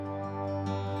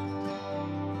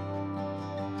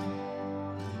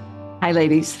Hi,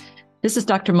 ladies. This is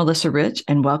Dr. Melissa Rich,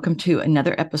 and welcome to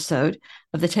another episode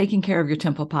of the Taking Care of Your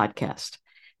Temple podcast.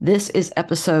 This is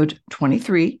episode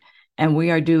 23, and we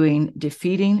are doing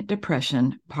Defeating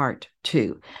Depression Part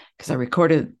 2, because I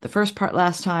recorded the first part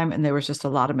last time, and there was just a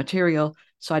lot of material,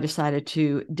 so I decided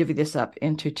to divvy this up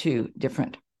into two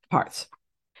different parts.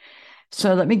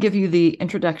 So let me give you the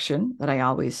introduction that I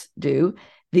always do.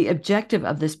 The objective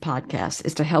of this podcast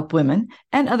is to help women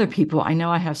and other people. I know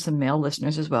I have some male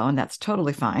listeners as well, and that's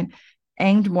totally fine.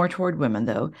 Aimed more toward women,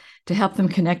 though, to help them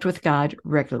connect with God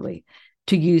regularly,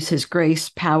 to use his grace,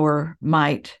 power,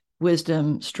 might,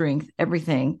 wisdom, strength,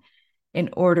 everything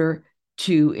in order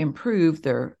to improve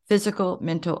their physical,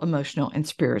 mental, emotional, and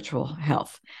spiritual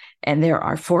health. And there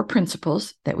are 4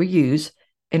 principles that we use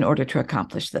in order to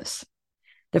accomplish this.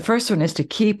 The first one is to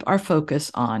keep our focus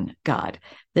on God.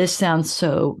 This sounds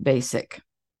so basic.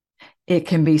 It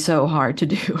can be so hard to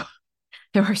do.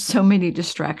 There are so many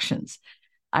distractions.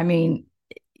 I mean,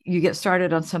 you get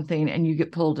started on something and you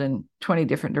get pulled in 20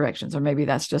 different directions, or maybe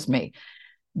that's just me,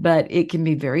 but it can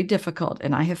be very difficult.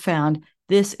 And I have found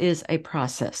this is a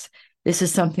process. This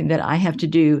is something that I have to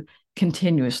do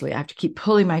continuously. I have to keep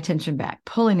pulling my attention back,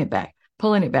 pulling it back,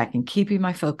 and keeping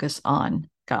my focus on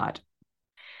God.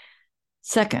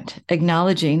 Second,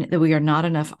 acknowledging that we are not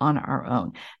enough on our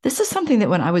own. This is something that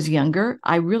when I was younger,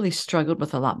 I really struggled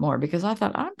with a lot more because I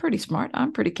thought, I'm pretty smart.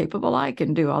 I'm pretty capable. I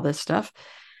can do all this stuff.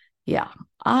 Yeah,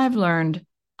 I've learned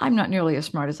I'm not nearly as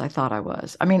smart as I thought I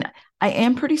was. I mean, I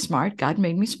am pretty smart. God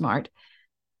made me smart.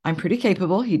 I'm pretty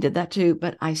capable. He did that too,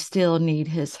 but I still need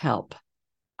his help.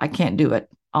 I can't do it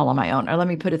all on my own. Or let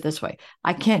me put it this way,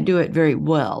 I can't do it very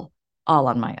well all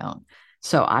on my own.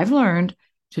 So I've learned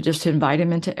to just invite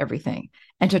him into everything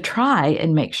and to try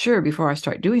and make sure before I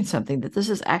start doing something that this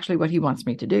is actually what he wants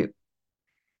me to do.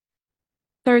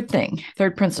 Third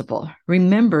principle,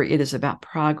 remember it is about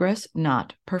progress,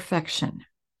 not perfection.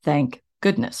 Thank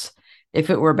goodness. If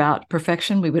it were about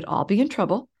perfection, we would all be in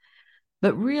trouble.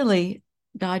 But really,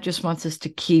 God just wants us to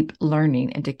keep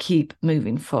learning and to keep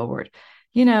moving forward.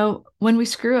 You know, when we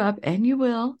screw up, and you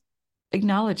will,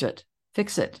 acknowledge it,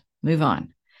 fix it, move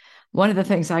on. One of the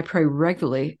things I pray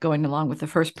regularly, going along with the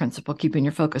first principle, keeping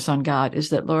your focus on God, is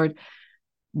that, Lord,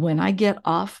 when I get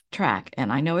off track, and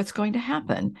I know it's going to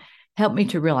happen, help me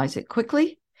to realize it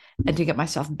quickly and to get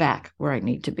myself back where I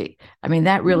need to be. I mean,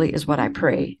 that really is what I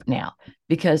pray now,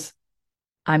 because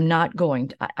I'm not going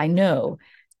to, I know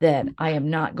that I am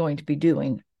not going to be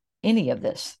doing any of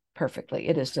this perfectly.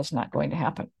 It is just not going to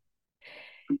happen.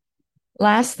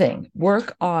 Last thing,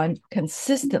 work on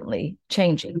consistently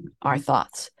changing our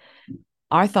thoughts.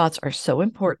 Our thoughts are so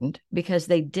important because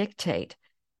they dictate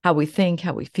how we think,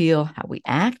 how we feel, how we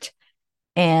act.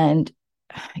 And,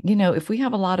 you know, if we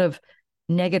have a lot of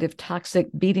negative, toxic,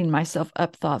 beating myself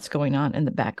up thoughts going on in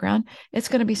the background, it's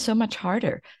going to be so much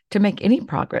harder to make any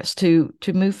progress, to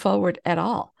move forward at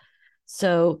all.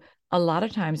 So a lot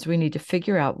of times we need to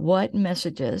figure out what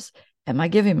messages am I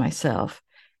giving myself?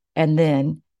 And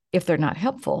then if they're not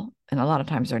helpful, and a lot of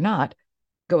times they're not,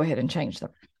 go ahead and change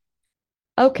them.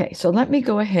 Okay, so let me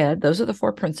go ahead. Those are the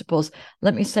 4 principles.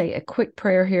 Let me say a quick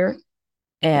prayer here,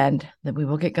 and then we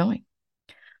will get going.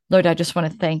 Lord, I just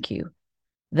want to thank you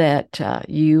that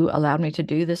you allowed me to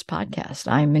do this podcast.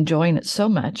 I'm enjoying it so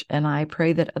much, and I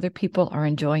pray that other people are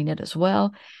enjoying it as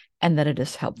well, and that it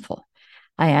is helpful.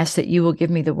 I ask that you will give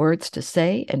me the words to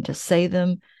say and to say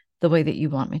them the way that you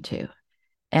want me to.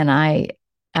 And I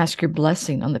ask your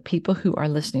blessing on the people who are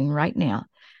listening right now.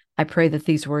 I pray that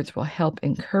these words will help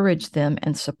encourage them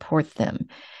and support them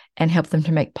and help them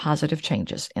to make positive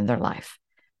changes in their life.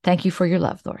 Thank you for your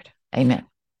love, Lord. Amen.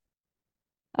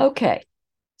 Okay,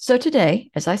 so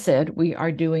today, as I said, we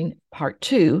are doing part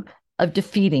 2 of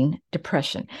Defeating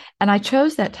Depression. And I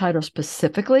chose that title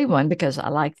specifically, one, because I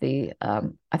like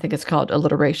I think it's called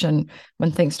alliteration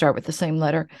when things start with the same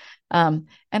letter. And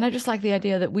I just like the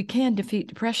idea that we can defeat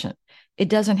depression. It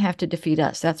doesn't have to defeat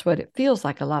us. That's what it feels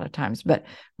like a lot of times. But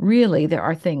really, there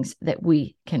are things that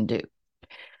we can do.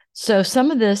 So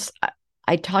some of this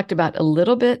I talked about a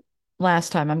little bit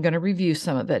last time. I'm going to review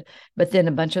some of it, but then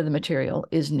a bunch of the material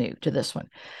is new to this one.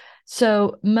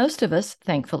 So most of us,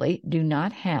 thankfully, do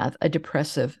not have a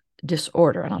depressive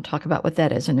disorder. And I'll talk about what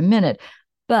that is in a minute.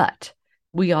 But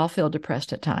we all feel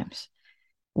depressed at times.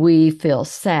 We feel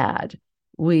sad.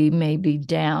 We may be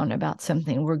down about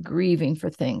something. We're grieving for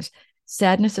things.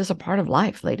 Sadness is a part of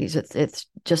life, ladies. It's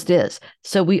just is.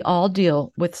 So we all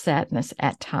deal with sadness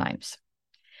at times.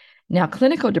 Now,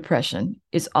 clinical depression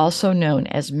is also known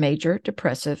as major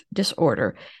depressive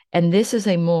disorder, and this is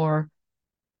a more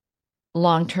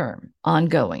long-term,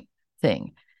 ongoing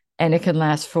thing, and it can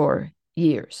last for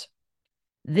years.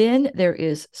 Then there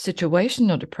is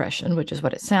situational depression, which is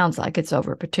what it sounds like. It's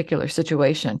over a particular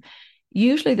situation.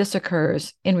 Usually this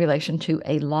occurs in relation to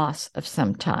a loss of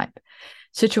some type.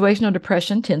 Situational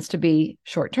depression tends to be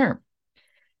short term,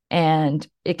 and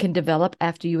it can develop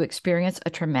after you experience a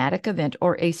traumatic event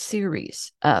or a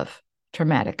series of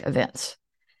traumatic events.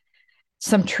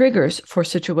 Some triggers for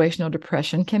situational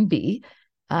depression can be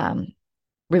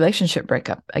relationship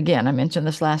breakup. Again, I mentioned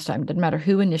this last time. It doesn't matter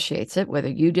who initiates it, whether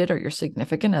you did or your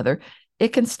significant other, it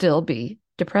can still be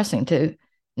depressing to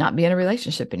not be in a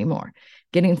relationship anymore.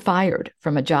 Getting fired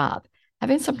from a job,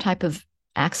 having some type of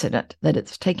accident that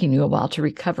it's taking you a while to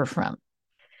recover from.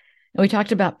 And we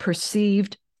talked about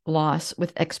perceived loss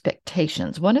with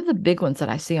expectations. One of the big ones that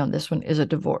I see on this one is a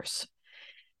divorce.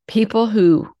 People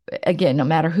who, again, no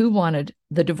matter who wanted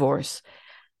the divorce,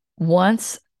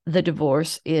 once the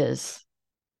divorce is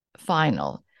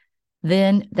final,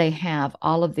 then they have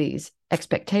all of these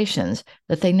expectations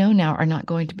that they know now are not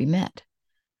going to be met.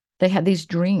 They had these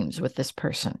dreams with this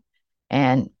person,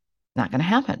 and not going to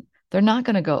happen. They're not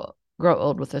going to grow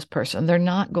old with this person. They're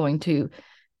not going to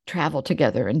travel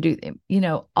together and do,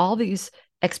 all these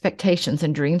expectations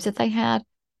and dreams that they had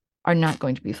are not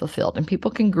going to be fulfilled, and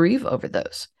people can grieve over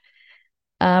those.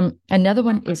 Another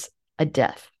one is a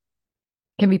death.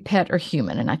 It can be pet or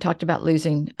human, and I talked about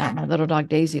losing my little dog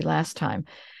Daisy last time.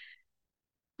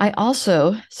 I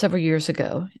also, several years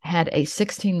ago, had a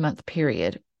 16-month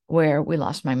period where we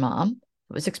lost my mom.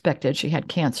 It was expected. She had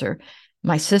cancer.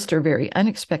 My sister very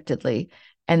unexpectedly,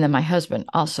 and then my husband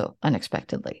also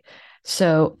unexpectedly.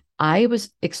 So I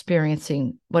was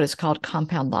experiencing what is called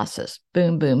compound losses.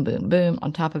 Boom, boom, boom, boom,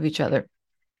 on top of each other.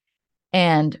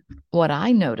 And what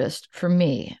I noticed for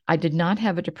me, I did not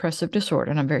have a depressive disorder,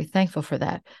 and I'm very thankful for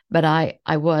that, but I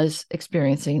was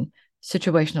experiencing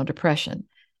situational depression.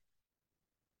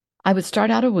 I would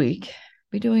start out a week,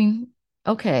 be doing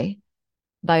okay.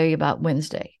 By about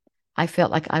Wednesday, I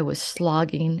felt like I was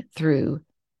slogging through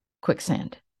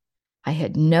quicksand. I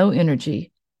had no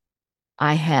energy.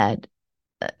 I had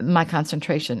my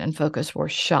concentration and focus were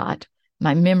shot.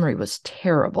 My memory was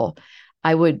terrible.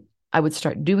 I would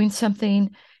start doing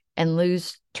something and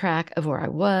lose track of where I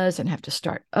was and have to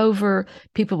start over.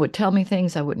 People would tell me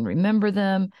things, I wouldn't remember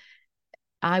them.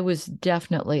 I was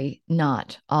definitely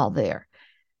not all there.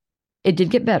 It did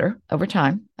get better over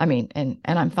time. I mean, and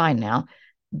I'm fine now,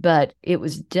 but it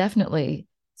was definitely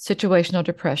situational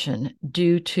depression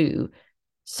due to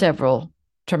several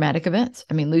traumatic events.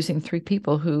 I mean, losing 3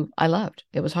 people who I loved.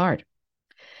 It was hard.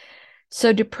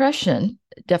 So depression,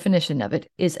 definition of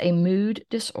it, is a mood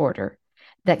disorder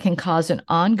that can cause an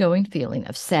ongoing feeling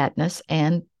of sadness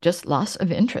and just loss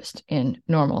of interest in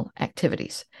normal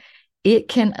activities. It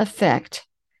can affect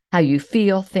how you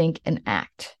feel, think, and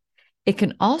act. It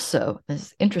can also, this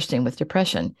is interesting with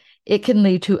depression, it can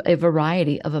lead to a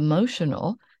variety of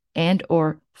emotional and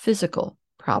or physical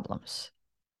problems.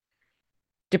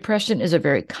 Depression is a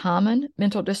very common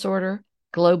mental disorder.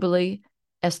 Globally,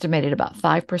 estimated about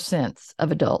 5%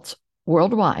 of adults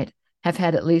worldwide have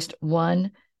had at least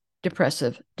one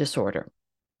depressive disorder.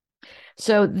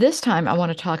 So this time I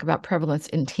want to talk about prevalence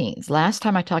in teens. Last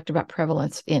time I talked about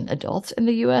prevalence in adults in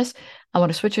the US. I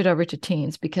want to switch it over to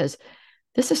teens because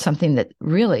this is something that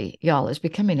really, y'all, is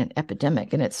becoming an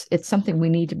epidemic, and it's something we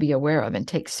need to be aware of and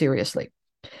take seriously.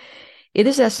 It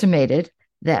is estimated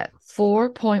that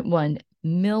 4.1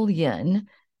 million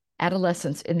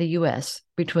adolescents in the U.S.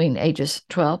 between ages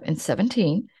 12 and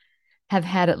 17 have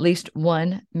had at least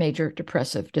one major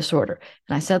depressive disorder.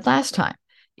 And I said last time,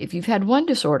 if you've had one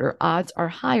disorder, odds are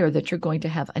higher that you're going to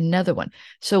have another one.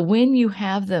 So when you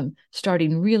have them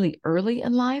starting really early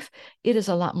in life, it is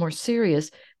a lot more serious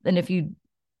than if you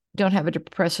don't have a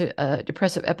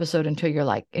depressive episode until you're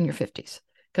like in your 50s,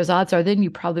 because odds are then you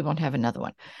probably won't have another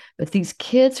one. But these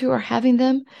kids who are having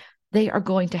them, they are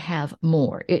going to have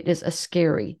more. It is a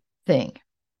scary thing.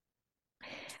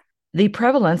 The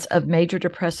prevalence of major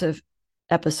depressive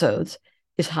episodes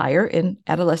is higher in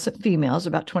adolescent females,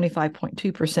 about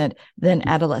 25.2%, than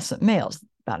adolescent males,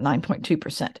 about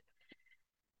 9.2%.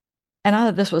 And I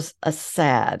thought this was a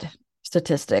sad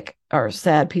statistic or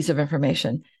sad piece of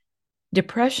information.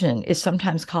 Depression is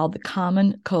sometimes called the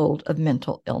common cold of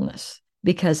mental illness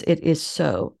because it is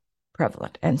so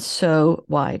prevalent and so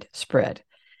widespread.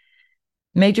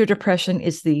 Major depression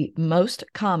is the most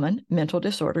common mental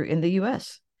disorder in the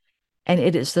US, and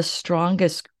it is the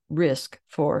strongest risk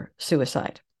for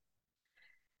suicide.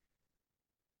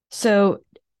 So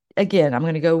again, I'm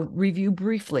going to go review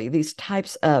briefly these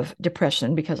types of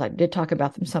depression because I did talk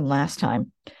about them some last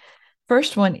time.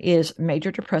 First one is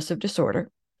major depressive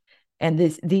disorder. And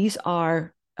these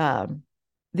are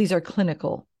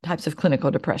clinical types of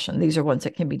clinical depression. These are ones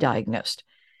that can be diagnosed.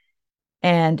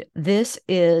 And this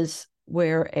is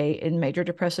where in major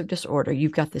depressive disorder,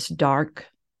 you've got this dark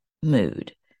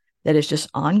mood that is just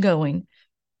ongoing.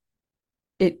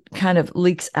 It kind of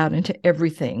leaks out into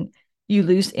everything. You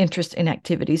lose interest in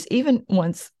activities, even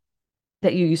ones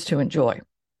that you used to enjoy.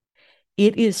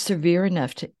 It is severe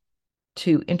enough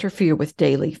to interfere with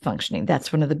daily functioning.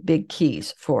 That's one of the big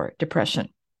keys for depression.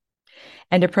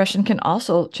 And depression can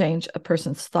also change a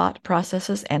person's thought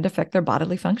processes and affect their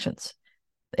bodily functions.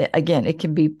 Again, it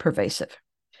can be pervasive.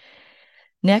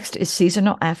 Next is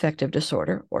seasonal affective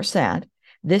disorder, or SAD.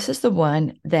 This is the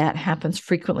one that happens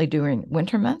frequently during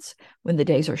winter months when the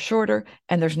days are shorter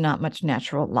and there's not much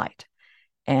natural light.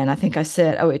 And I think I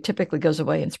said, it typically goes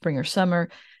away in spring or summer.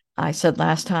 I said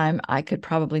last time I could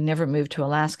probably never move to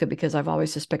Alaska because I've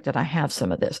always suspected I have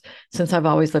some of this. Since I've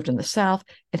always lived in the South,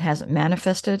 it hasn't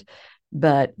manifested,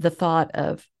 but the thought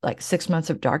of like 6 months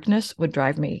of darkness would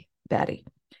drive me batty.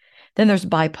 Then there's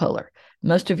bipolar.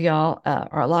 Most of y'all,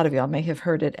 or a lot of y'all, may have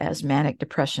heard it as manic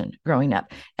depression growing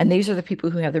up. And these are the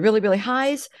people who have the really, really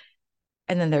highs,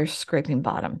 and then they're scraping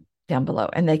bottom down below.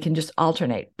 And they can just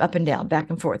alternate up and down,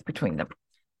 back and forth between them.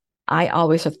 I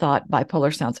always have thought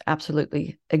bipolar sounds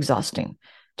absolutely exhausting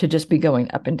to just be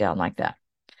going up and down like that.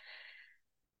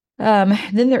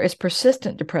 Then there is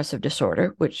persistent depressive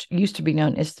disorder, which used to be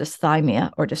known as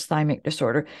dysthymia or dysthymic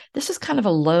disorder. This is kind of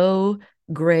a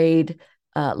low-grade,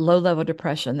 low-level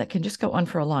depression that can just go on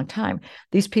for a long time.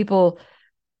 These people,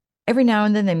 every now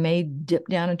and then, they may dip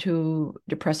down into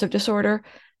depressive disorder.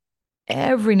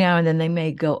 Every now and then, they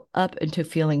may go up into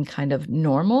feeling kind of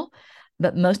normal,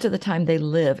 but most of the time, they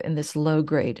live in this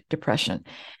low-grade depression.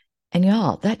 And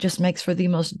y'all, that just makes for the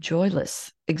most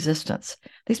joyless existence.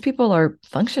 These people are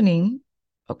functioning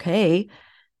okay,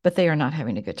 but they are not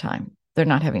having a good time. They're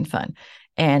not having fun.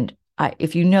 And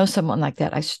if you know someone like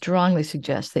that, I strongly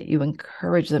suggest that you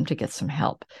encourage them to get some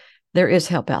help. There is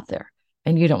help out there,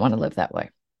 and you don't want to live that way.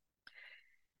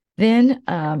 Then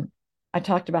I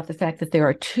talked about the fact that there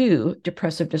are 2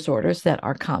 depressive disorders that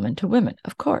are common to women,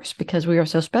 of course, because we are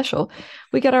so special.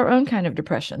 We get our own kind of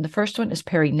depression. The first one is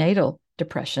perinatal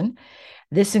depression.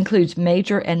 This includes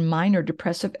major and minor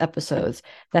depressive episodes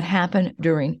that happen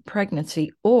during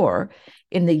pregnancy or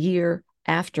in the year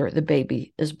after the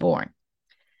baby is born.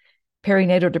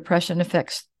 Perinatal depression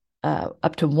affects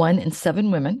up to 1 in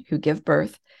 7 women who give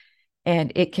birth,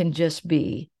 and it can just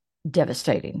be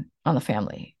devastating on the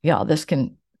family. Y'all, this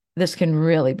can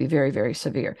really be very, very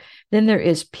severe. Then there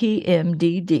is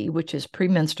PMDD, which is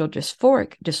premenstrual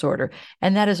dysphoric disorder,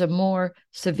 and that is a more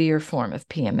severe form of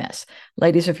PMS.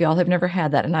 Ladies, if y'all have never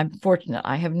had that, and I'm fortunate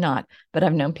I have not, but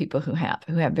I've known people who have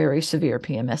very severe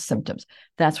PMS symptoms.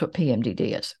 That's what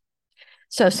PMDD is.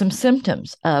 So some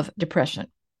symptoms of depression.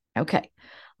 Okay.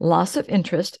 Loss of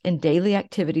interest in daily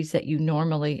activities that you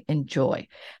normally enjoy,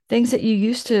 things that you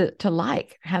used to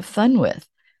like, have fun with,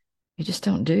 you just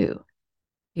don't do.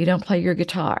 You don't play your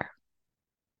guitar.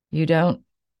 You don't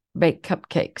bake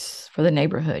cupcakes for the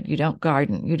neighborhood. You don't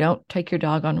garden. You don't take your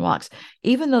dog on walks.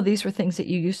 Even though these were things that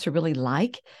you used to really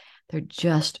like, they're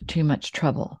just too much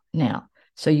trouble now.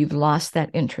 So you've lost that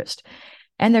interest.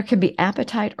 And there can be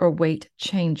appetite or weight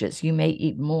changes. You may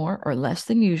eat more or less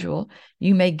than usual.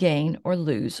 You may gain or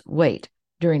lose weight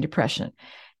during depression.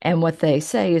 And what they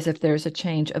say is if there's a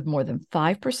change of more than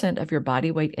 5% of your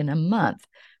body weight in a month,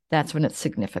 that's when it's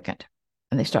significant.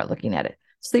 And they start looking at it.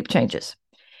 Sleep changes,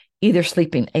 either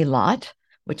sleeping a lot,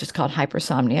 which is called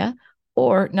hypersomnia,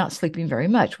 or not sleeping very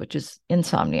much, which is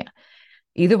insomnia.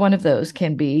 Either one of those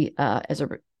can be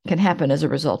can happen as a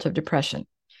result of depression.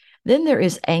 Then there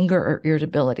is anger or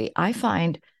irritability. I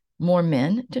find more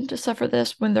men tend to suffer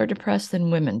this when they're depressed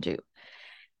than women do.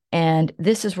 And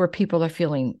this is where people are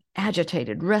feeling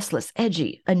agitated, restless,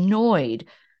 edgy, annoyed,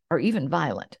 or even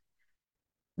violent.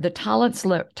 The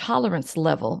tolerance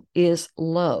level is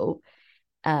low.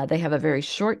 They have a very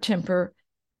short temper.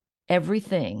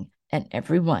 Everything and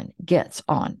everyone gets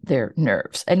on their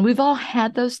nerves. And we've all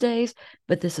had those days,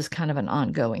 but this is kind of an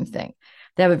ongoing thing.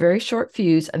 They have a very short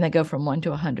fuse, and they go from 1 to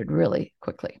 100 really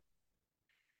quickly.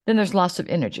 Then there's loss of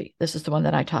energy. This is the one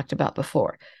that I talked about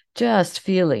before. Just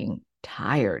feeling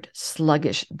tired,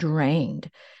 sluggish, drained.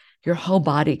 Your whole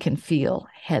body can feel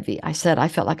heavy. I said I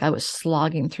felt like I was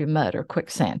slogging through mud or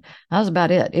quicksand. That was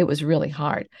about it. It was really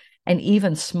hard. And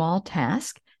even small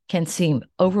tasks can seem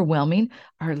overwhelming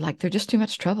or like they're just too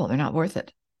much trouble. They're not worth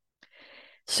it.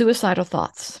 Suicidal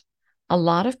thoughts. A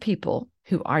lot of people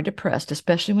who are depressed,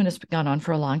 especially when it's gone on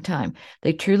for a long time,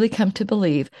 they truly come to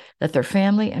believe that their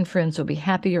family and friends will be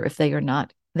happier if they are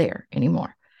not there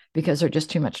anymore because they're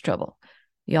just too much trouble.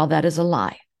 Y'all, that is a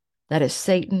lie. That is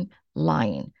Satan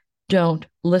lying. Don't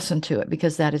listen to it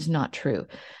because that is not true.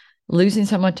 Losing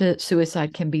someone to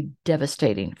suicide can be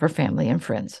devastating for family and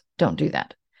friends. Don't do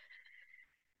that.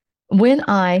 When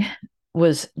I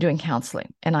was doing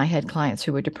counseling and I had clients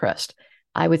who were depressed,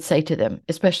 I would say to them,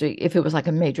 especially if it was like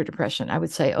a major depression, I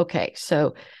would say, okay,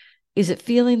 so is it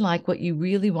feeling like what you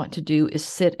really want to do is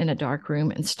sit in a dark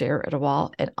room and stare at a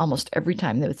wall? And almost every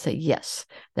time they would say, yes,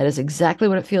 that is exactly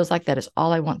what it feels like. That is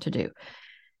all I want to do.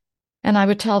 And I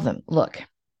would tell them, look,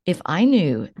 if I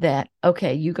knew that,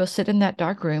 okay, you go sit in that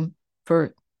dark room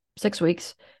for 6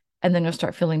 weeks and then you'll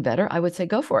start feeling better, I would say,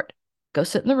 go for it. Go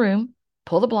sit in the room,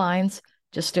 pull the blinds,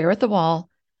 just stare at the wall.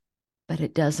 But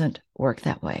it doesn't work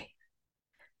that way.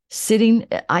 Sitting,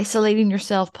 isolating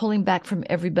yourself, pulling back from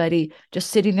everybody, just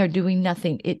sitting there doing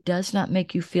nothing, it does not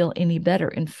make you feel any better.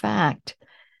 In fact,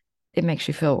 it makes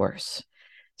you feel worse.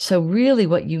 So really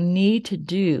what you need to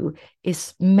do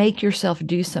is make yourself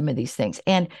do some of these things.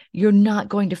 And you're not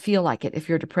going to feel like it if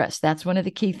you're depressed. That's one of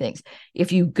the key things.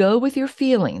 If you go with your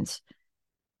feelings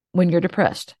when you're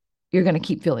depressed, you're going to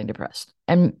keep feeling depressed,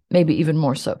 and maybe even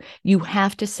more so. You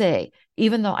have to say,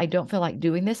 even though I don't feel like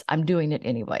doing this, I'm doing it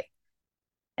anyway,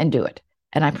 and do it.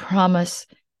 And I promise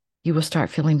you will start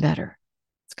feeling better.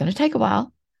 It's going to take a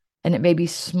while, and it may be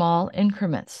small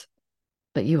increments,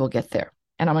 but you will get there.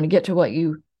 And I'm going to get to what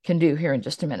you can do here in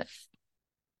just a minute.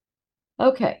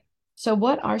 Okay, so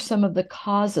what are some of the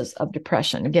causes of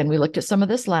depression? Again, we looked at some of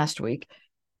this last week,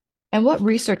 and what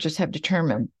researchers have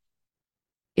determined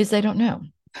is they don't know.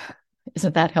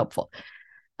 Isn't that helpful?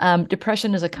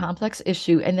 Depression is a complex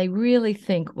issue, and they really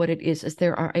think what it is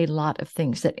there are a lot of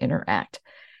things that interact.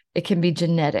 It can be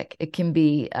genetic. It can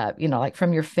be, like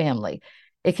from your family.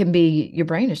 It can be your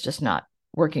brain is just not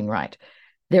working right.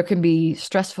 There can be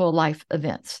stressful life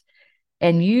events.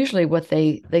 And usually what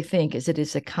they think is it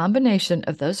is a combination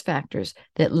of those factors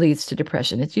that leads to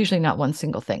depression. It's usually not one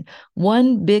single thing.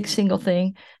 One big single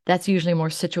thing, that's usually more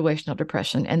situational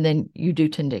depression. And then you do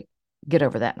tend to get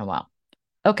over that in a while.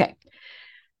 Okay.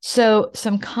 So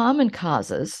some common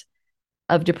causes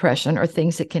of depression or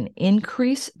things that can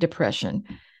increase depression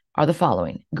are the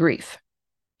following: grief.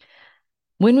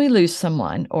 When we lose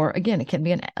someone, or again, it can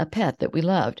be a pet that we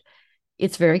loved,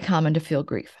 it's very common to feel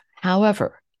grief.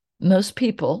 However, most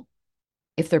people,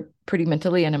 if they're pretty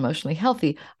mentally and emotionally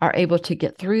healthy, are able to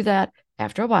get through that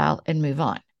after a while and move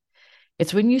on.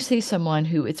 It's when you see someone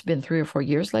who it's been 3 or 4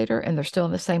 years later and they're still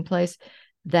in the same place,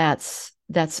 that's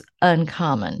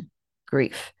uncommon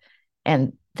grief.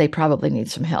 And they probably need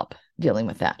some help dealing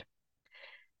with that.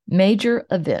 Major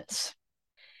events.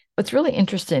 What's really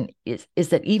interesting is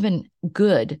that even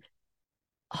good,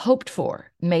 hoped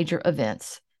for major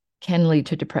events can lead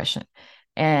to depression.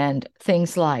 And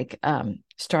things like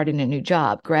starting a new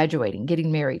job, graduating,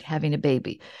 getting married, having a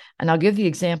baby. And I'll give the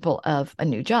example of a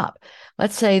new job.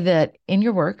 Let's say that in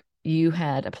your work, you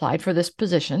had applied for this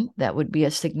position that would be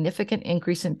a significant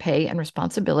increase in pay and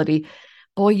responsibility.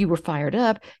 Boy, you were fired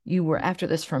up. You were after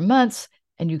this for months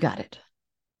and you got it.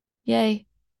 Yay.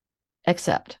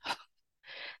 Except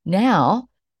now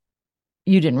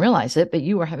you didn't realize it, but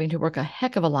you are having to work a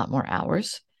heck of a lot more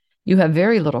hours. You have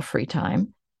very little free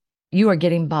time. You are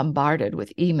getting bombarded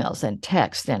with emails and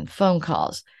texts and phone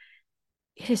calls.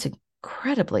 It is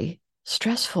incredibly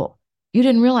stressful. You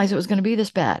didn't realize it was going to be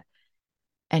this bad,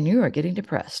 and you are getting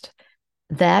depressed.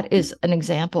 That is an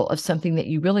example of something that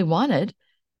you really wanted,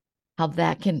 how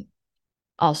that can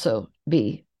also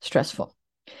be stressful.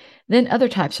 Then other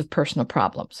types of personal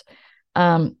problems.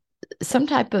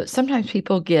 Sometimes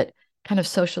people get kind of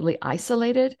socially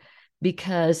isolated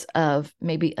because of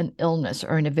maybe an illness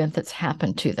or an event that's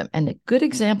happened to them. And a good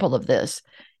example of this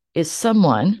is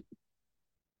someone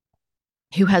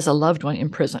who has a loved one in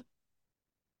prison.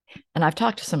 And I've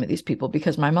talked to some of these people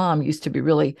because my mom used to be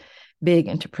really big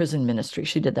into prison ministry.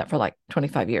 She did that for like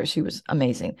 25 years. She was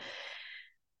amazing.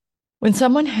 When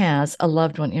someone has a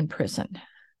loved one in prison,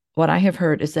 what I have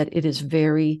heard is that it is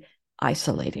very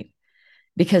isolating,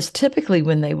 because typically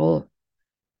when they will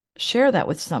share that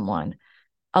with someone,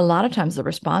 a lot of times the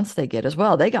response they get is,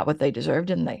 well, they got what they deserved,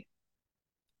 didn't they?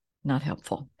 Not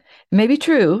helpful. It may be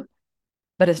true,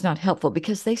 but it's not helpful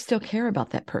because they still care about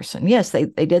that person. Yes, they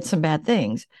did some bad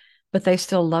things, but they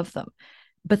still love them.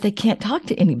 But they can't talk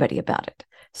to anybody about it.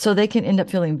 So they can end up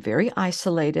feeling very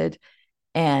isolated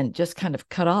and just kind of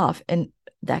cut off, and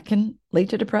that can lead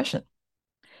to depression.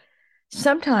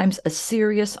 Sometimes a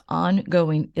serious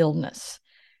ongoing illness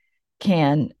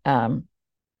can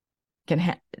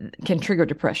trigger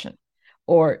depression,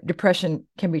 or depression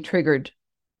can be triggered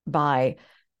by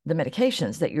the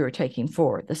medications that you're taking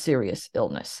for the serious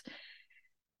illness.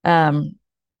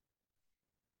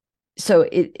 So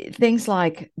things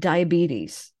like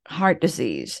diabetes, heart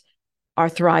disease,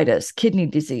 arthritis, kidney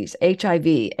disease, HIV,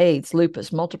 AIDS,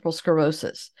 lupus, multiple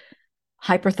sclerosis,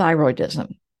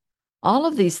 hyperthyroidism, all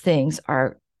of these things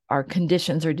are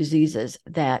conditions or diseases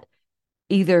that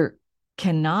either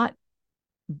cannot,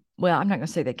 well, I'm not going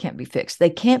to say they can't be fixed. They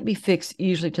can't be fixed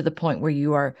usually to the point where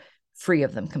you are free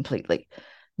of them completely.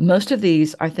 Most of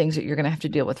these are things that you're going to have to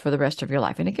deal with for the rest of your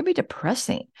life. And it can be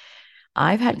depressing.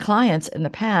 I've had clients in the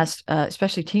past,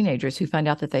 especially teenagers, who find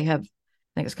out that they have,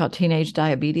 I think it's called teenage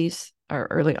diabetes or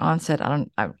early onset. I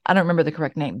don't remember the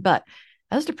correct name, but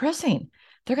that's depressing.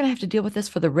 They're going to have to deal with this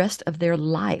for the rest of their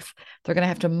life. They're going to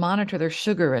have to monitor their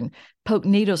sugar and poke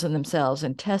needles in themselves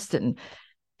and test it. And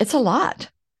it's a lot.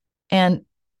 And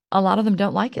a lot of them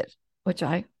don't like it, which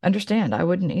I understand. I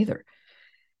wouldn't either.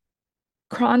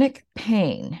 Chronic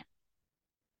pain.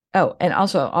 Oh, and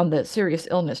also on the serious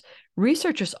illness,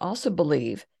 researchers also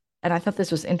believe, and I thought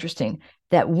this was interesting,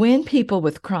 that when people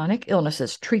with chronic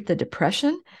illnesses treat the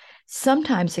depression,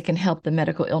 sometimes it can help the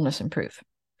medical illness improve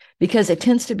because it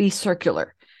tends to be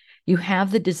circular. You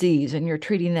have the disease and you're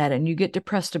treating that and you get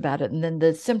depressed about it, and then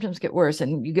the symptoms get worse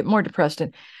and you get more depressed.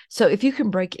 And so if you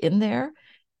can break in there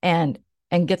and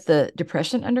get the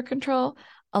depression under control,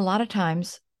 a lot of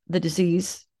times the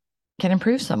disease can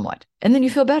improve somewhat, and then you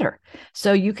feel better.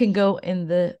 So you can go in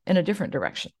a different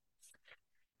direction.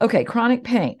 Okay, chronic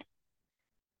pain.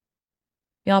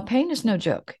 Y'all, pain is no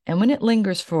joke. And when it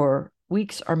lingers for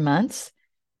weeks or months,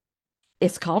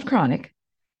 it's called chronic.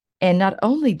 And not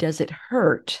only does it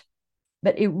hurt,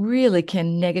 but it really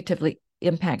can negatively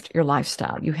impact your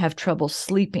lifestyle. You have trouble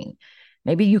sleeping.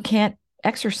 Maybe you can't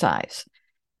exercise.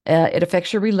 It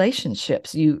affects your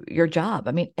relationships, your job.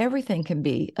 I mean, everything can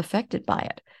be affected by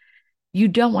it. You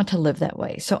don't want to live that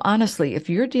way. So honestly, if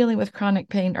you're dealing with chronic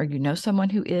pain or you know someone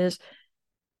who is,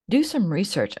 do some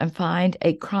research and find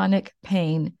a chronic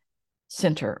pain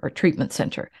center or treatment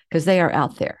center, because they are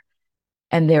out there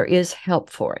and there is help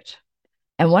for it.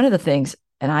 And one of the things,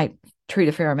 and I treat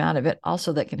a fair amount of it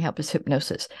also, that can help is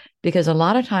hypnosis, because a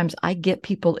lot of times I get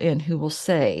people in who will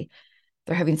say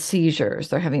they're having seizures,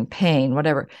 they're having pain,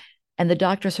 whatever. And the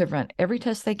doctors have run every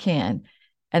test they can,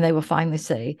 and they will finally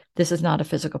say, this is not a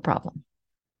physical problem.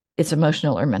 It's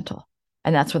emotional or mental.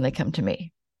 And that's when they come to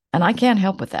me. And I can't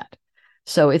help with that.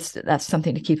 So that's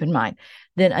something to keep in mind.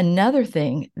 Then another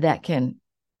thing that can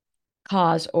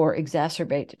cause or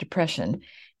exacerbate depression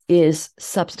is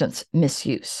substance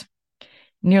misuse.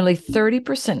 Nearly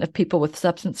 30% of people with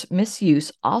substance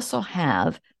misuse also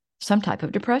have some type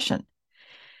of depression.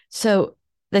 So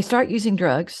they start using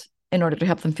drugs in order to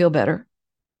help them feel better.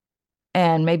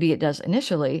 And maybe it does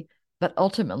initially, but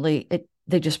ultimately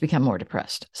they just become more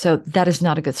depressed. So that is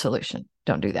not a good solution.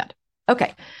 Don't do that.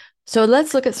 Okay. So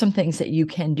let's look at some things that you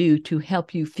can do to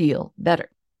help you feel better.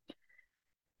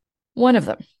 One of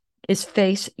them is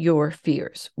face your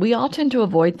fears. We all tend to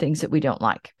avoid things that we don't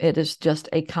like. It is just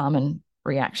a common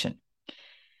reaction.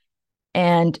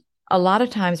 And a lot of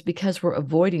times, because we're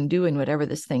avoiding doing whatever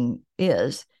this thing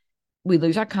is, we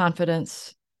lose our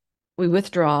confidence, we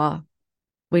withdraw,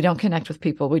 we don't connect with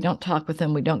people, we don't talk with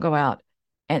them, we don't go out,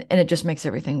 and it just makes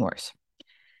everything worse.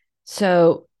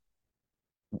 So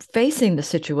facing the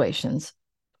situations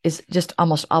is just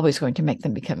almost always going to make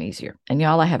them become easier. And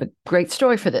y'all, I have a great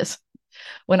story for this.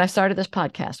 When I started this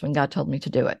podcast, when God told me to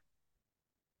do it,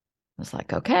 I was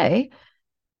like, okay.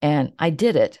 And I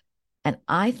did it. And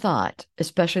I thought,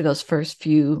 especially those first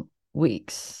few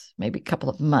weeks, maybe a couple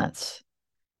of months,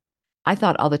 I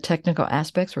thought all the technical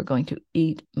aspects were going to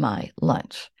eat my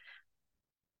lunch.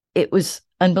 It was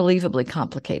unbelievably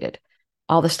complicated,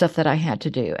 all the stuff that I had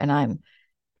to do. And I'm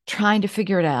trying to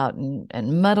figure it out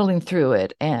and muddling through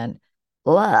it and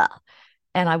blah.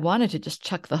 And I wanted to just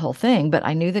chuck the whole thing, but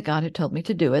I knew that God had told me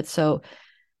to do it. So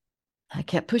I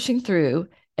kept pushing through.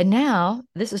 And now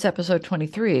this is episode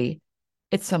 23.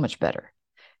 It's so much better.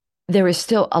 There is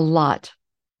still a lot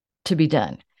to be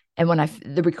done. And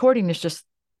the recording is just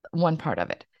one part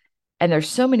of it. And there's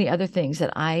so many other things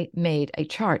that I made a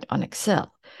chart on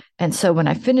Excel. And so when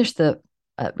I finished the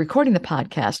recording the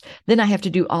podcast, then I have to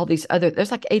do all these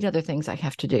there's like 8 other things I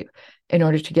have to do in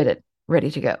order to get it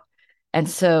ready to go. And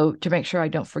so to make sure I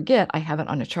don't forget, I have it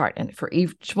on a chart. And for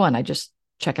each one, I just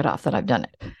check it off that I've done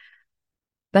it.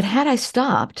 But had I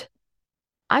stopped,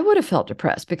 I would have felt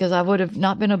depressed because I would have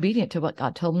not been obedient to what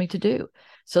God told me to do.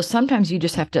 So sometimes you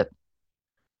just have to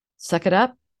suck it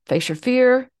up, face your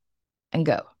fear, and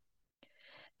go.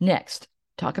 Next,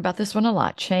 talk about this one a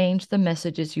lot. Change the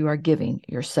messages you are giving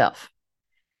yourself.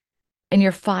 In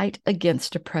your fight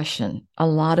against depression, a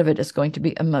lot of it is going to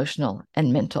be emotional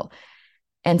and mental.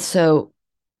 And so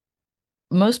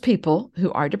most people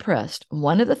who are depressed,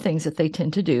 one of the things that they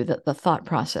tend to do, that the thought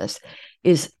process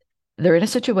is they're in a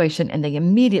situation and they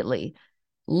immediately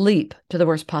leap to the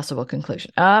worst possible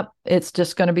conclusion. It's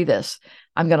just going to be this.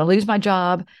 I'm going to lose my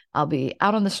job. I'll be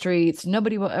out on the streets.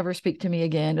 Nobody will ever speak to me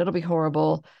again. It'll be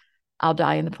horrible. I'll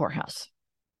die in the poorhouse.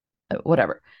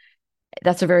 Whatever.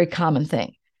 That's a very common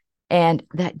thing. And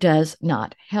that does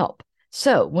not help.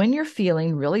 So when you're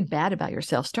feeling really bad about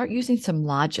yourself, start using some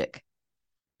logic.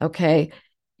 Okay.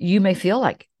 You may feel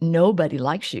like nobody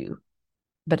likes you,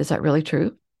 but is that really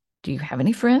true? Do you have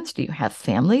any friends? Do you have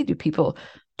family? Do people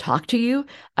talk to you?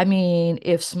 I mean,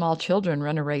 if small children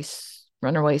run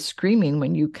away screaming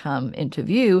when you come into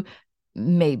view,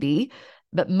 maybe,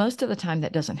 but most of the time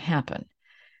that doesn't happen.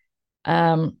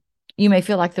 You may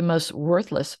feel like the most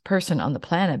worthless person on the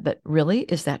planet, but really,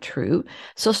 is that true?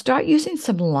 So start using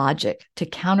some logic to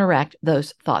counteract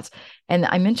those thoughts. And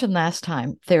I mentioned last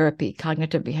time, therapy,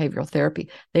 cognitive behavioral therapy,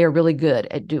 they are really good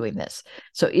at doing this.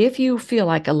 So if you feel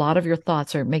like a lot of your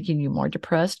thoughts are making you more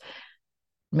depressed,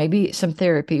 maybe some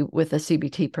therapy with a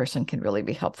CBT person can really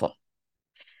be helpful.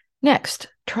 Next,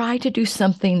 try to do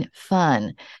something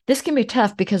fun. This can be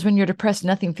tough because when you're depressed,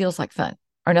 nothing feels like fun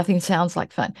or nothing sounds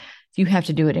like fun. You have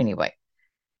to do it anyway.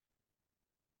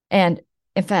 And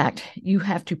in fact, you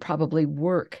have to probably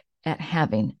work at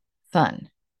having fun.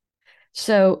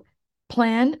 So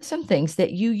plan some things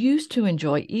that you used to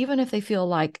enjoy, even if they feel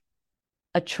like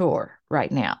a chore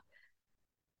right now.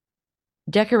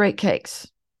 Decorate cakes,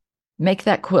 make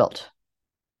that quilt,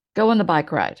 go on the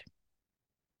bike ride,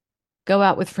 go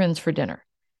out with friends for dinner.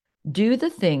 Do the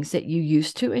things that you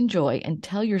used to enjoy and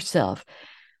tell yourself,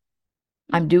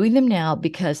 I'm doing them now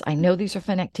because I know these are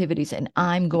fun activities and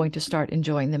I'm going to start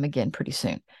enjoying them again pretty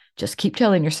soon. Just keep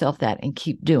telling yourself that and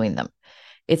keep doing them.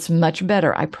 It's much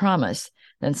better, I promise,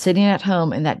 than sitting at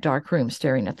home in that dark room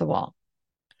staring at the wall.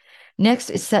 Next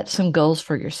is set some goals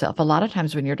for yourself. A lot of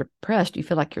times when you're depressed, you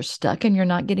feel like you're stuck and you're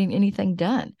not getting anything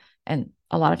done. And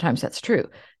a lot of times that's true.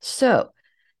 So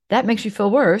that makes you feel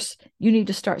worse. You need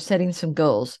to start setting some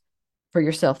goals for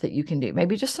yourself that you can do.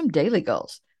 Maybe just some daily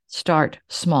goals. Start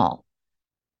small.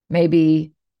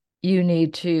 Maybe you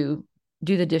need to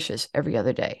do the dishes every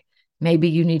other day. Maybe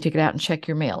you need to get out and check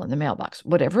your mail in the mailbox.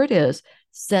 Whatever it is,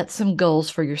 set some goals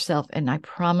for yourself. And I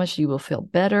promise you will feel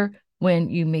better when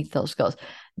you meet those goals.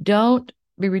 Don't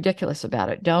be ridiculous about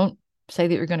it. Don't say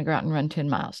that you're going to go out and run 10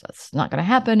 miles. That's not going to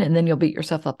happen. And then you'll beat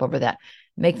yourself up over that.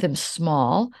 Make them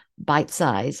small,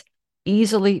 bite-sized,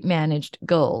 easily managed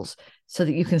goals so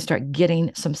that you can start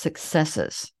getting some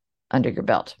successes under your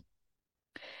belt.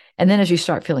 And then as you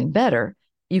start feeling better,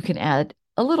 you can add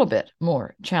a little bit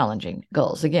more challenging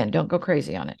goals. Again, don't go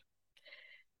crazy on it.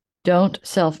 Don't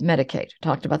self-medicate.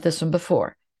 Talked about this one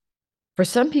before. For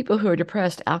some people who are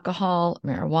depressed, alcohol,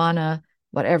 marijuana,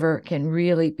 whatever can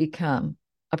really become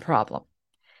a problem.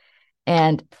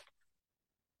 And,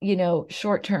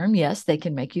 short term, yes, they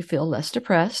can make you feel less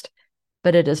depressed,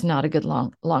 but it is not a good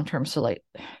long-term solution.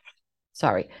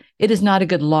 It is not a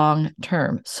good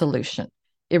long-term solution.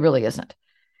 It really isn't.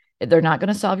 They're not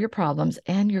going to solve your problems,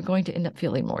 and you're going to end up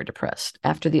feeling more depressed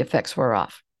after the effects wear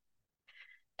off.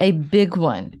 A big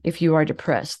one, if you are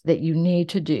depressed, that you need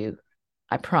to do,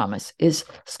 I promise, is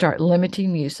start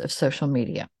limiting use of social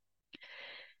media.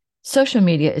 Social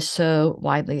media is so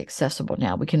widely accessible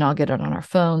now. We can all get it on our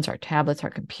phones, our tablets, our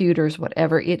computers,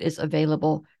 whatever. It is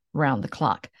available round the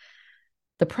clock.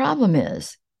 The problem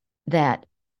is that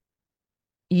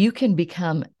you can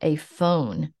become a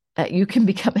slave,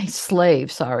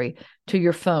 to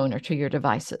your phone or to your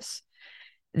devices.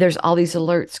 There's all these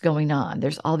alerts going on.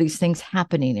 There's all these things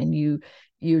happening, and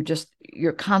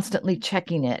you're constantly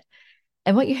checking it.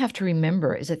 And what you have to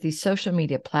remember is that these social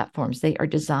media platforms, they are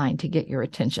designed to get your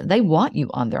attention. They want you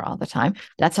on there all the time.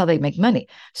 That's how they make money.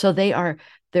 So the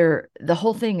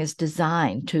whole thing is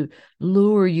designed to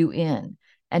lure you in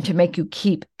and to make you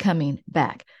keep coming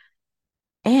back.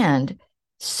 And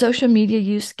social media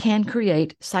use can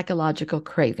create psychological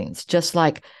cravings, just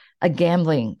like a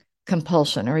gambling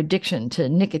compulsion or addiction to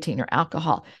nicotine or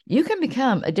alcohol. You can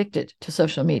become addicted to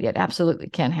social media. It absolutely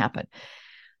can happen.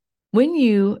 When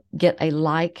you get a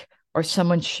like or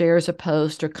someone shares a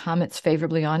post or comments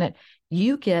favorably on it,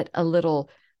 you get a little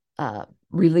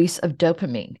release of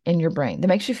dopamine in your brain that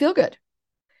makes you feel good.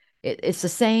 It's the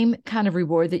same kind of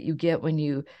reward that you get when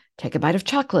you take a bite of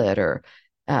chocolate or,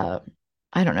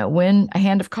 win a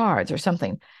hand of cards or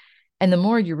something. And the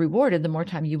more you're rewarded, the more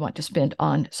time you want to spend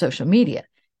on social media,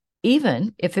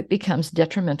 even if it becomes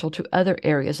detrimental to other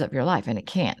areas of your life, and it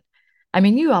can. I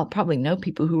mean, you all probably know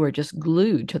people who are just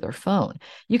glued to their phone.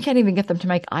 You can't even get them to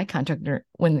make eye contact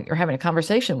when you're having a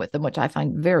conversation with them, which I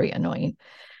find very annoying.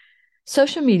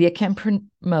 Social media can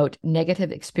promote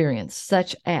negative experience,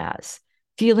 such as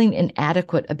feeling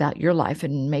inadequate about your life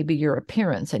and maybe your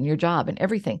appearance and your job and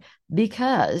everything,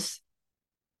 because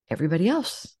everybody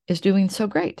else is doing so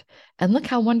great. And look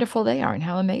how wonderful they are and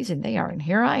how amazing they are. And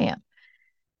here I am.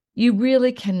 You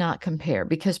really cannot compare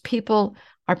because people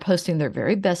are posting their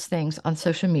very best things on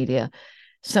social media.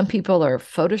 Some people are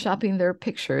photoshopping their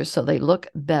pictures so they look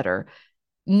better.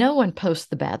 No one posts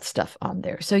the bad stuff on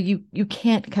there. So you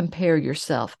can't compare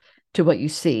yourself to what you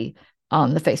see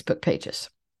on the Facebook pages.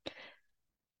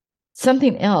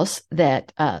 Something else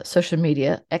that social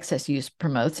media excess use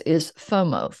promotes is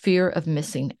FOMO, fear of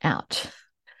missing out.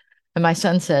 And my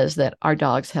son says that our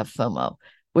dogs have FOMO,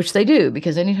 which they do,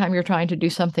 because anytime you're trying to do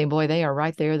something, boy, they are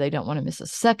right there. They don't want to miss a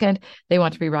second. They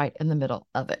want to be right in the middle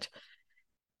of it.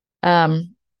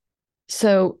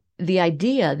 So the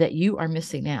idea that you are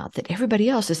missing out, that everybody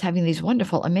else is having these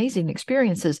wonderful, amazing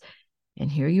experiences,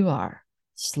 and here you are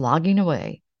slogging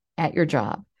away at your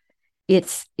job.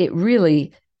 It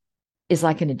really is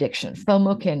like an addiction.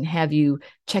 FOMO can have you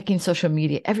checking social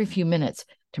media every few minutes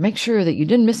to make sure that you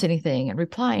didn't miss anything and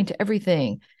replying to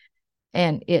everything.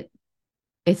 And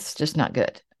it's just not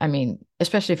good. I mean,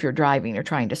 especially if you're driving or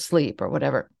trying to sleep or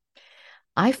whatever.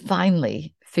 I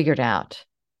finally figured out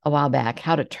a while back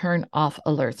how to turn off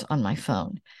alerts on my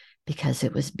phone because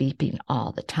it was beeping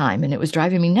all the time and it was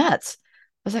driving me nuts.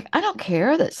 I was like, I don't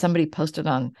care that somebody posted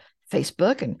on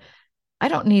Facebook and I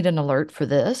don't need an alert for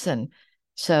this. And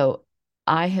so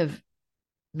I have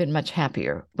been much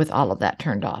happier with all of that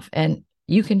turned off. And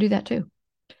you can do that too.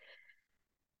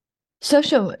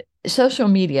 Social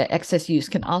media excess use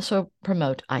can also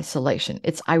promote isolation.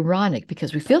 It's ironic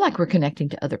because we feel like we're connecting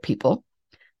to other people,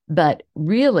 but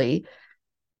really,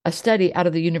 a study out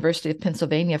of the University of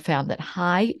Pennsylvania found that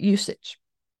high usage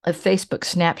of Facebook,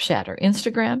 Snapchat, or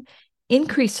Instagram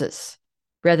increases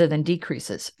rather than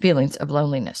decreases feelings of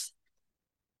loneliness.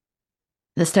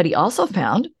 The study also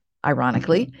found,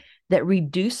 ironically, that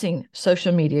reducing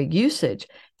social media usage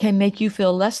can make you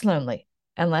feel less lonely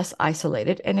and less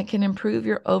isolated, and it can improve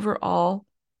your overall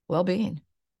well-being.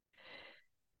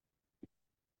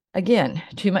 Again,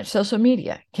 too much social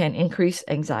media can increase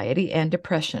anxiety and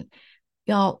depression.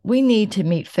 Y'all, we need to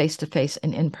meet face-to-face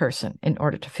and in person in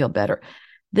order to feel better.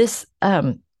 This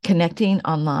connecting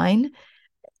online,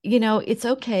 it's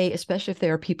okay, especially if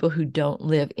there are people who don't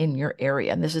live in your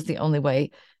area, and this is the only way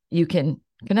you can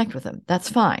connect with them. That's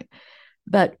fine.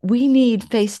 But we need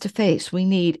face-to-face. We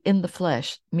need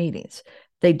in-the-flesh meetings.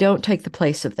 They don't take the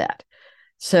place of that.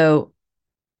 So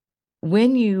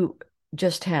when you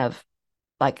just have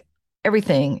like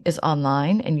everything is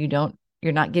online and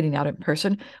you're not getting out in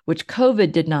person, which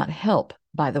COVID did not help,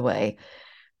 by the way,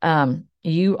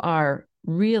 you are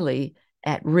really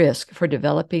at risk for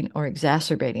developing or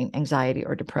exacerbating anxiety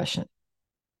or depression.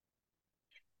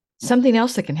 Something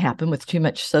else that can happen with too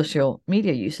much social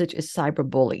media usage is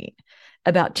cyberbullying.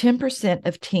 About 10%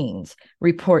 of teens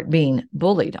report being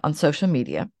bullied on social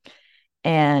media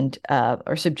and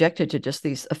are subjected to just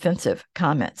these offensive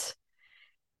comments.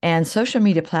 And social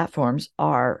media platforms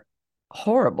are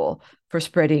horrible for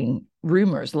spreading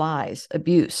rumors, lies,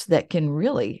 abuse that can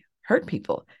really hurt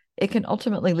people. It can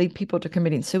ultimately lead people to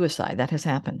committing suicide. That has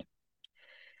happened.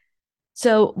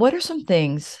 So what are some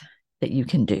things that you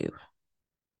can do?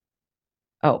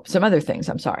 Oh, some other things.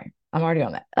 I'm sorry. I'm already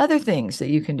on that. Other things that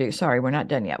you can do. Sorry, we're not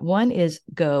done yet. One is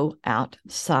go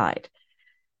outside.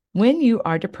 When you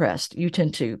are depressed, you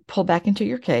tend to pull back into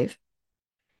your cave.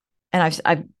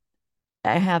 And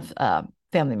I have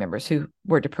family members who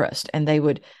were depressed, and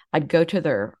I'd go to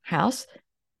their house.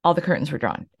 All the curtains were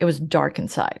drawn. It was dark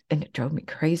inside, and it drove me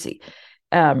crazy.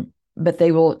 But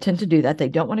they will tend to do that. They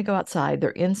don't want to go outside. They're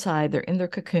inside. They're in their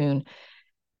cocoon.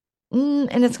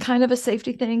 And it's kind of a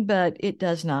safety thing, but it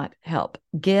does not help.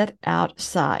 Get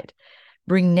outside.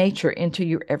 Bring nature into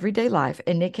your everyday life,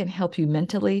 and it can help you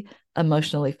mentally,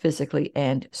 emotionally, physically,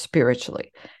 and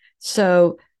spiritually.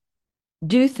 So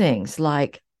do things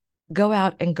like go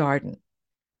out and garden,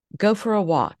 go for a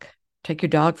walk, take your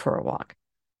dog for a walk,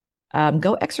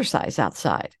 go exercise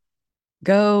outside,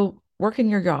 go work in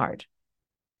your yard.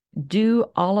 Do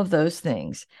all of those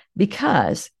things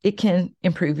because it can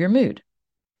improve your mood.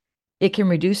 It can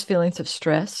reduce feelings of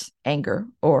stress, anger,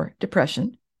 or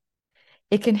depression.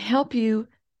 It can help you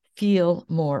feel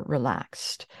more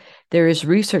relaxed. There is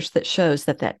research that shows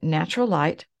that natural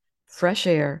light, fresh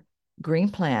air, green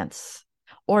plants,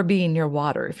 or being near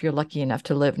water, if you're lucky enough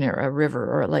to live near a river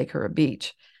or a lake or a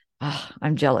beach.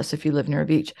 I'm jealous if you live near a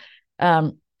beach.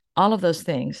 All of those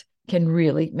things can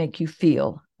really make you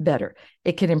feel better.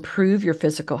 It can improve your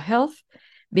physical health.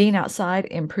 Being outside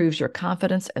improves your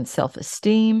confidence and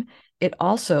self-esteem. it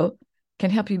also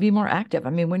can help you be more active.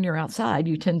 I mean, when you're outside,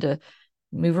 you tend to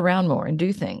move around more and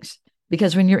do things,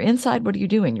 because when you're inside, what are you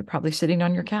doing? You're probably sitting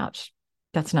on your couch.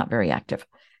 That's not very active.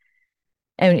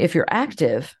 And if you're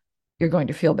active, you're going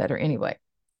to feel better anyway.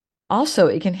 Also,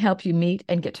 it can help you meet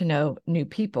and get to know new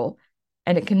people,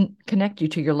 and it can connect you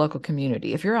to your local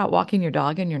community. If you're out walking your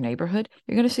dog in your neighborhood,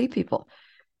 you're going to see people.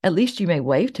 At least you may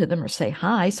wave to them or say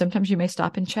hi. Sometimes you may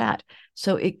stop and chat.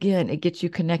 So again, it gets you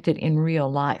connected in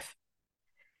real life.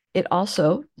 It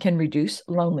also can reduce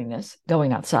loneliness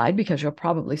going outside, because you'll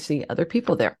probably see other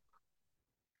people there.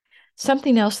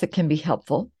 Something else that can be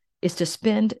helpful is to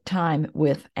spend time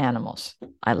with animals.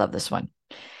 I love this one.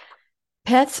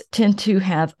 Pets tend to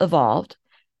have evolved,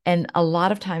 and a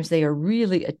lot of times they are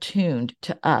really attuned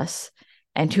to us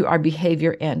and to our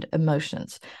behavior and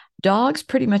emotions. Dogs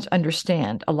pretty much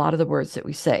understand a lot of the words that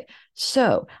we say.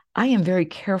 So I am very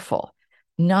careful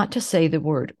not to say the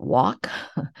word walk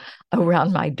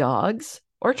around my dogs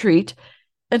or treat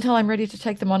until I'm ready to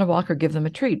take them on a walk or give them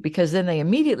a treat, because then they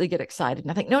immediately get excited.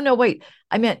 And I think, no, wait,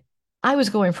 I was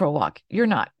going for a walk. You're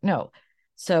not. No.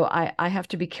 So I have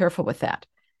to be careful with that.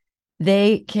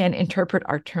 They can interpret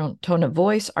our tone of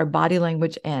voice, our body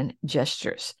language, and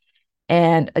gestures.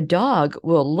 And a dog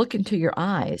will look into your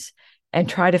eyes and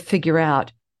try to figure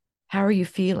out, how are you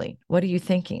feeling? What are you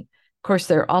thinking? Of course,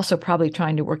 they're also probably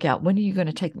trying to work out, when are you going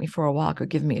to take me for a walk or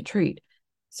give me a treat?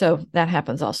 So that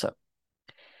happens also.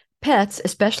 Pets,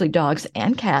 especially dogs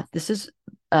and cats, this is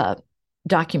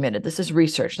documented. This is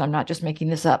researched. I'm not just making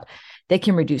this up. They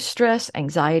can reduce stress,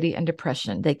 anxiety, and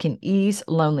depression. They can ease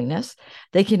loneliness.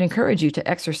 They can encourage you to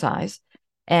exercise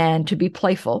and to be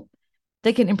playful.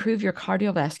 They can improve your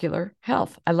cardiovascular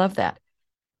health. I love that.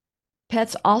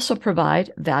 Pets also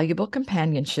provide valuable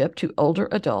companionship to older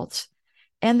adults,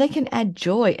 and they can add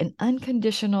joy and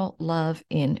unconditional love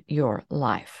in your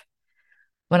life.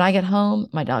 When I get home,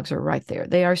 my dogs are right there.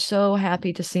 They are so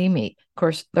happy to see me. Of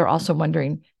course, they're also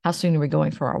wondering, how soon are we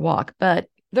going for our walk? But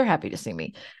they're happy to see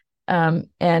me.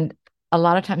 And a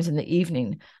lot of times in the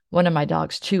evening, one of my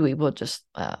dogs, Chewy, will just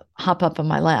hop up on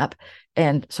my lap.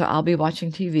 And so I'll be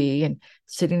watching TV and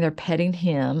sitting there petting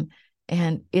him.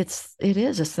 And it's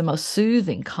the most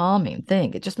soothing, calming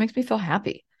thing. It just makes me feel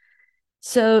happy.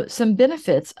 So some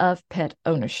benefits of pet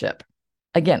ownership.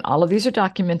 Again, all of these are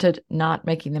documented, not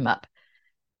making them up.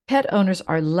 Pet owners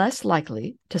are less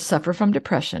likely to suffer from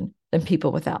depression than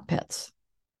people without pets.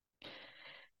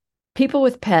 People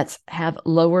with pets have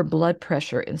lower blood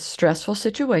pressure in stressful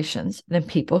situations than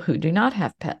people who do not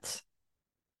have pets.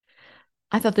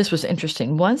 I thought this was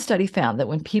interesting. One study found that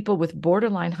when people with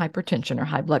borderline hypertension or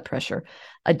high blood pressure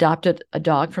adopted a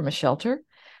dog from a shelter,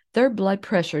 their blood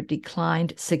pressure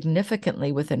declined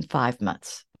significantly within 5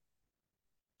 months.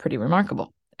 Pretty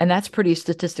remarkable. And that's pretty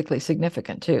statistically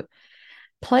significant too.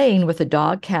 Playing with a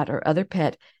dog, cat, or other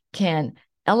pet can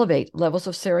elevate levels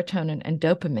of serotonin and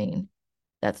dopamine.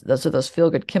 Those are those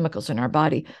feel-good chemicals in our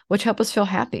body, which help us feel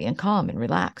happy and calm and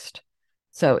relaxed.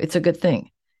 So it's a good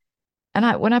thing.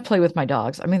 And when I play with my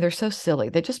dogs, they're so silly.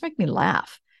 They just make me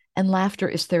laugh. And laughter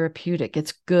is therapeutic.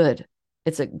 It's good.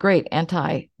 It's a great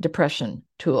anti-depression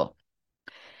tool.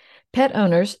 Pet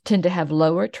owners tend to have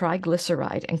lower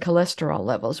triglyceride and cholesterol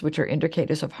levels, which are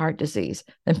indicators of heart disease,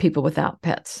 than people without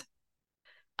pets.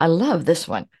 I love this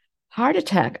one. Heart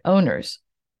attack patients,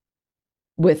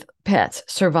 with pets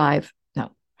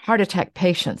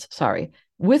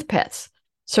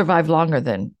survive longer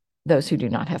than those who do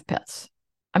not have pets.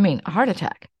 A heart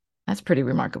attack. That's pretty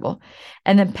remarkable.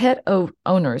 And then pet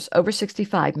owners over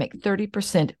 65 make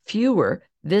 30% fewer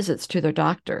visits to their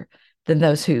doctor than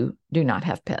those who do not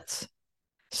have pets.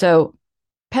 So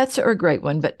pets are a great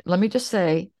one, but let me just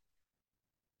say,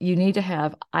 you need to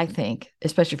have, I think,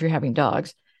 especially if you're having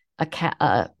dogs,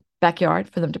 a backyard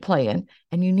for them to play in,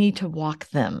 and you need to walk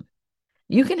them.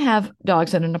 You can have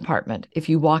dogs in an apartment if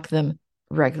you walk them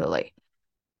regularly.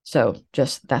 So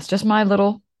that's just my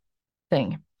little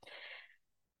thing.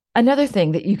 Another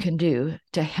thing that you can do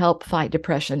to help fight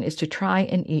depression is to try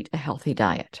and eat a healthy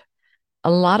diet. A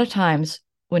lot of times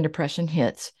when depression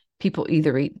hits, people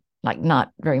either eat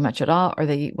not very much at all, or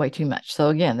they eat way too much. So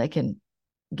again, they can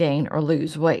gain or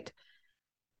lose weight.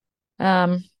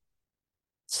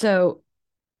 So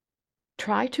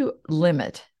try to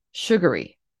limit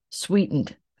sugary,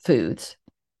 sweetened foods,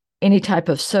 any type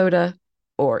of soda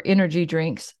or energy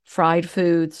drinks, fried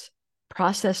foods,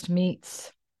 processed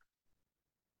meats,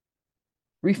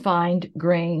 refined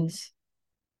grains,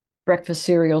 breakfast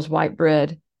cereals, white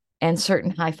bread, and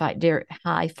certain high-fat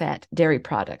dairy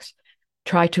products.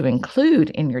 Try to include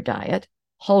in your diet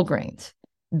whole grains,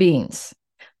 beans.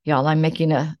 Y'all, I'm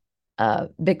making a a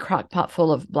big crock pot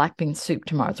full of black bean soup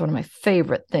tomorrow. It's one of my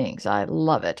favorite things. I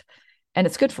love it. And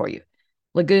it's good for you.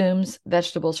 Legumes,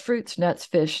 vegetables, fruits, nuts,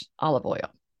 fish, olive oil.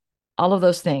 All of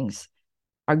those things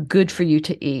are good for you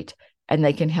to eat, and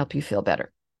they can help you feel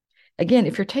better. Again,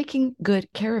 if you're taking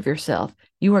good care of yourself,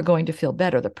 you are going to feel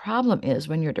better. The problem is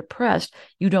when you're depressed,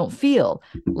 you don't feel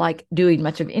like doing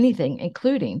much of anything,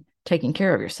 including taking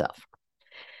care of yourself.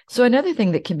 So another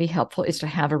thing that can be helpful is to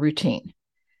have a routine.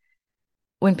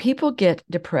 When people get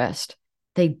depressed,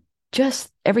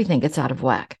 everything gets out of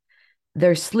whack.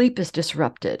 Their sleep is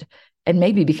disrupted, and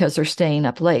maybe because they're staying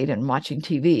up late and watching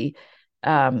TV.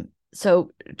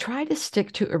 So try to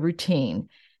stick to a routine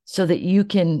so that you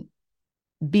can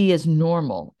be as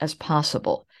normal as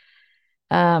possible.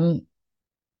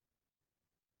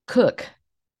 Cook,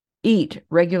 eat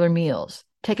regular meals,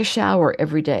 take a shower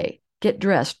every day, get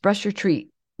dressed, brush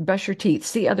your teeth,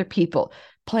 see other people,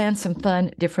 plan some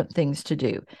fun, different things to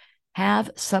do.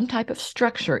 Have some type of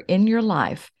structure in your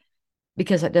life,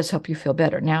 because that does help you feel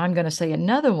better. Now I'm going to say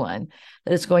another one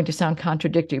that is going to sound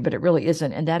contradictory, but it really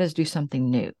isn't, and that is do something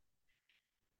new.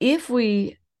 If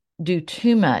we do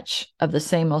too much of the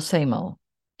same old,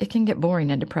 it can get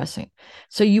boring and depressing.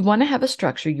 So you want to have a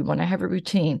structure, you want to have a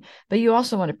routine, but you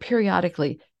also want to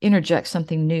periodically interject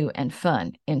something new and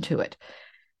fun into it.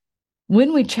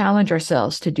 When we challenge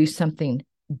ourselves to do something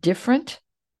different,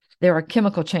 there are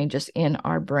chemical changes in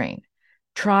our brain.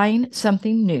 Trying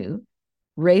something new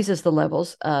raises the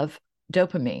levels of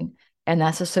dopamine, and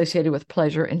that's associated with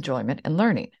pleasure, enjoyment, and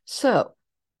learning. So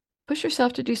push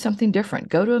yourself to do something different.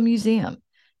 Go to a museum,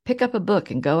 pick up a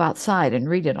book and go outside and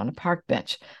read it on a park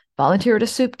bench, volunteer at a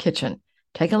soup kitchen,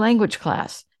 take a language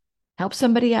class, help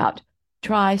somebody out,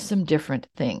 try some different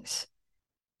things,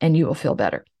 and you will feel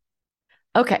better.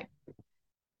 Okay,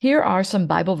 here are some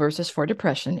Bible verses for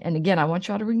depression. And again, I want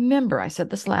y'all to remember, I said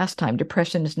this last time,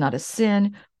 depression is not a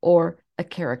sin or a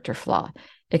character flaw.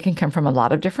 It can come from a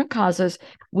lot of different causes.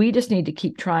 We just need to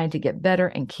keep trying to get better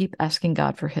and keep asking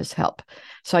God for his help.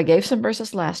 So I gave some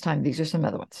verses last time. These are some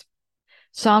other ones.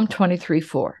 Psalm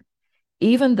 23:4.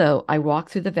 Even though I walk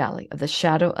through the valley of the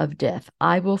shadow of death,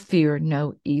 I will fear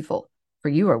no evil, for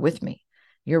you are with me.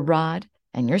 Your rod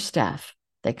and your staff,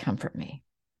 they comfort me.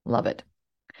 Love it.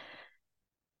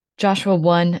 Joshua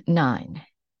 1:9.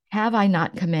 Have I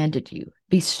not commanded you?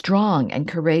 Be strong and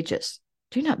courageous.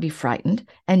 Do not be frightened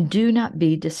and do not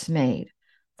be dismayed,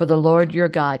 for the Lord your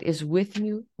God is with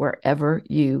you wherever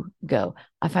you go.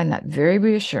 I find that very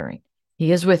reassuring.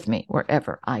 He is with me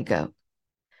wherever I go.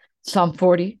 Psalm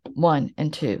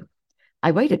 41:2.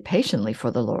 I waited patiently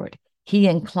for the Lord. He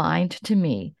inclined to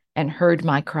me and heard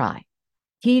my cry.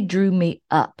 He drew me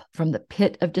up from the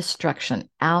pit of destruction,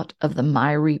 out of the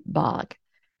miry bog,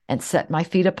 and set my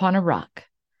feet upon a rock,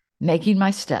 making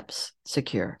my steps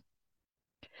secure.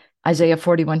 Isaiah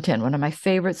 41:10, one of my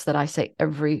favorites that I say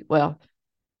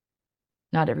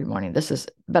not every morning,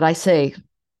 but I say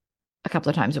a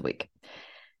couple of times a week.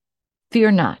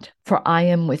 Fear not, for I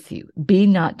am with you. Be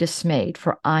not dismayed,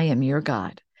 for I am your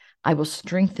God. I will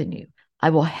strengthen you.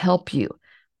 I will help you.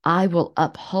 I will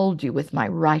uphold you with my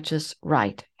righteous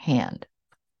right hand.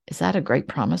 Is that a great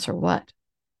promise or what?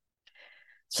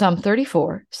 Psalm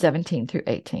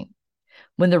 34:17-18.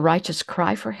 When the righteous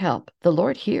cry for help, the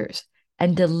Lord hears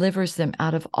and delivers them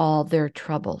out of all their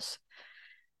troubles.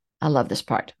 I love this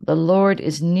part. The Lord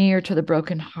is near to the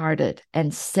brokenhearted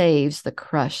and saves the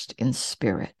crushed in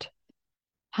spirit.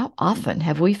 How often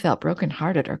have we felt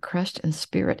brokenhearted or crushed in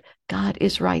spirit? God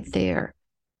is right there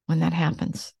when that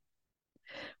happens.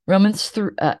 Romans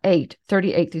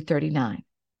 8:38-39.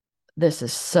 This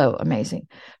is so amazing.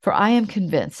 For I am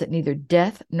convinced that neither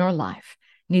death nor life,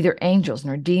 neither angels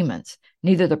nor demons,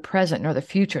 neither the present nor the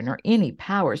future, nor any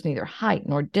powers, neither height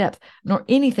nor depth, nor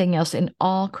anything else in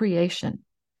all creation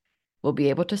will be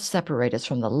able to separate us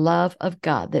from the love of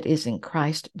God that is in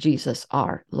Christ Jesus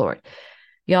our Lord.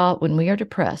 Y'all, when we are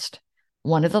depressed,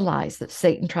 one of the lies that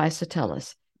Satan tries to tell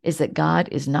us is that God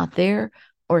is not there,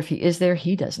 or if he is there,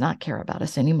 he does not care about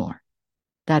us anymore.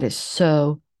 That is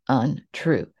so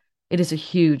untrue. It is a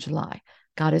huge lie.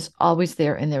 God is always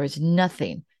there, and there is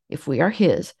nothing, if we are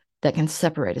his, that can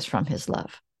separate us from his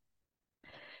love.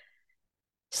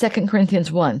 2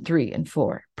 Corinthians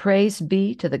 1:3-4. Praise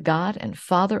be to the God and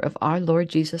Father of our Lord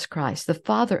Jesus Christ, the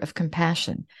Father of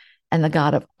compassion and the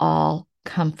God of all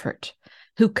comfort,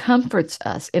 who comforts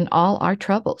us in all our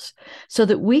troubles, so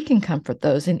that we can comfort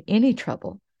those in any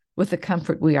trouble with the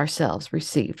comfort we ourselves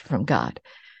received from God.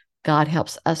 God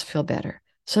helps us feel better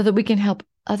so that we can help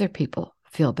other people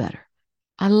feel better.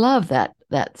 I love that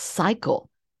cycle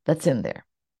that's in there.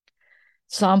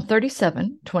 Psalm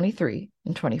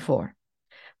 37:23-24.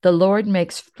 The Lord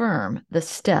makes firm the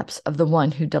steps of the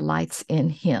one who delights in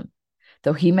him.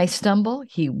 Though he may stumble,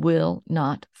 he will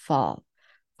not fall,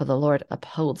 for the Lord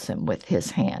upholds him with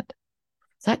his hand.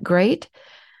 Is that great?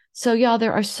 So, y'all,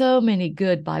 there are so many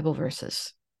good Bible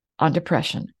verses on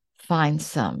depression. Find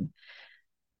some,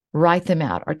 write them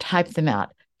out or type them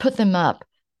out, put them up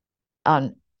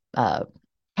on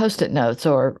Post-it notes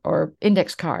or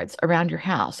index cards around your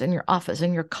house, in your office,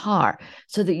 in your car,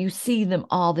 so that you see them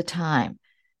all the time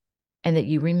and that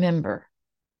you remember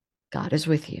God is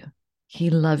with you. He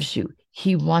loves you.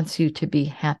 He wants you to be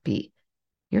happy.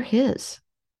 You're his.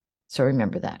 So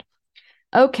remember that.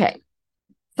 Okay.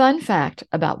 Fun fact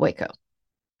about Waco.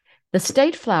 The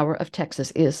state flower of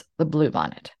Texas is the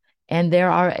bluebonnet, and there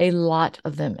are a lot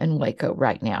of them in Waco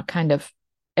right now, kind of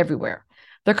everywhere.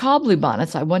 They're called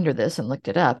bluebonnets. I wonder this and looked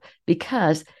it up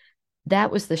because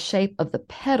that was the shape of the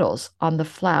petals on the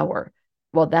flower.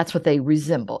 Well, that's what they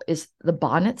resemble, is the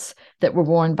bonnets that were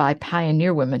worn by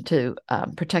pioneer women to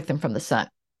protect them from the sun.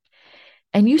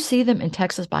 And you see them in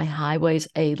Texas by highways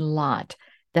a lot.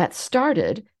 That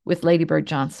started with Lady Bird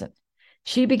Johnson.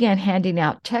 She began handing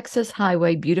out Texas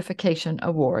Highway Beautification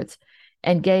Awards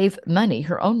and gave money,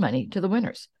 her own money, to the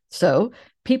winners. So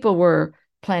people were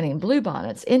planting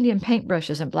bluebonnets, Indian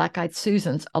paintbrushes, and black-eyed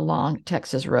Susans along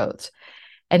Texas roads.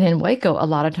 And in Waco, a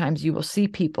lot of times you will see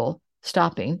people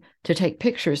stopping to take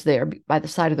pictures there by the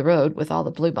side of the road with all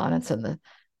the bluebonnets and the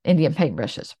Indian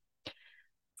paintbrushes.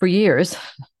 For years,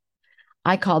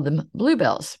 I called them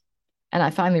bluebells, and I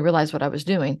finally realized what I was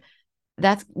doing.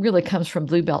 That really comes from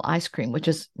Bluebell ice cream, which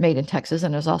is made in Texas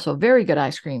and is also very good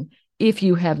ice cream. If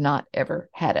you have not ever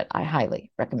had it, I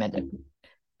highly recommend it.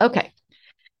 Okay.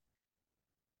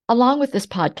 Along with this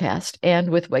podcast and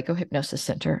with Waco Hypnosis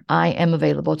Center, I am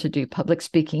available to do public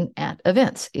speaking at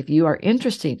events. If you are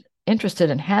interested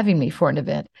in having me for an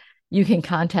event, you can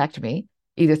contact me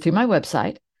either through my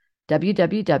website,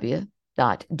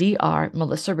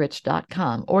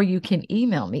 www.drmelissarich.com, or you can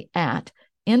email me at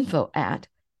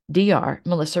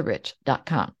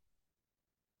info@drmelissarich.com.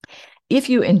 If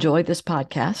you enjoyed this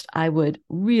podcast, I would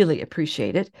really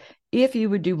appreciate it if you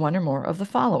would do one or more of the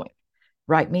following.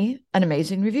 Write me an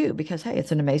amazing review because, hey,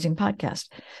 it's an amazing podcast.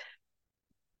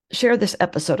 Share this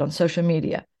episode on social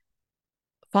media.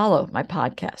 Follow my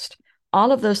podcast.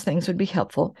 All of those things would be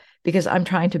helpful because I'm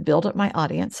trying to build up my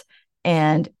audience,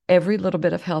 and every little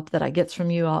bit of help that I get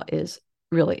from you all is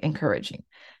really encouraging.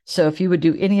 So if you would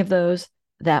do any of those,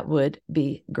 that would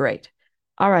be great.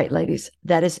 All right, ladies,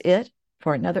 that is it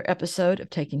for another episode of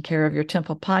Taking Care of Your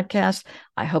Temple podcast.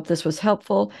 I hope this was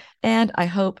helpful, and I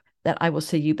hope that I will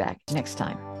see you back next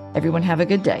time. Everyone have a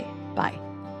good day. Bye.